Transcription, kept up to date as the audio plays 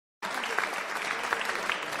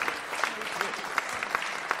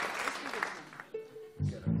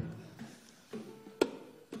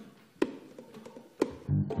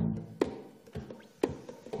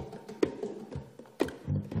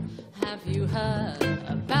Have you heard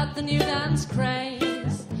about the new dance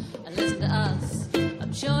craze? And listen to us,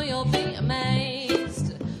 I'm sure you'll be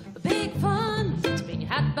amazed. Big fun to be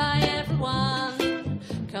had by everyone.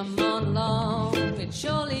 Come on along, it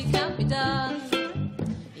surely can be done.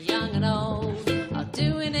 Young and old are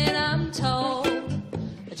doing it, I'm told.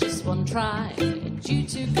 Just one try, and you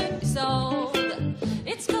too could be sold.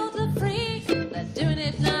 It's called the freak, they're doing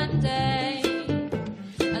it night and day.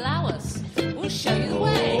 Allow us, we'll show you the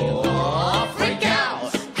way. Oh, freak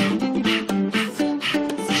out!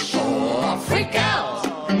 Oh, freak out!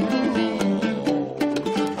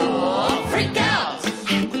 Oh, freak out!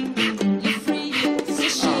 You freak,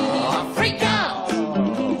 oh, freak out!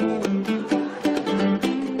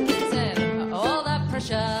 Said, all that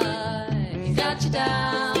pressure, it got you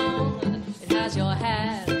down. It has your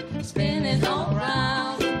head spinning all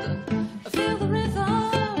around. Feel the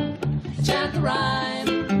rhythm, chant the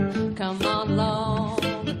rhyme. Come on along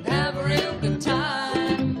and have a real good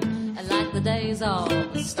time. And like the days of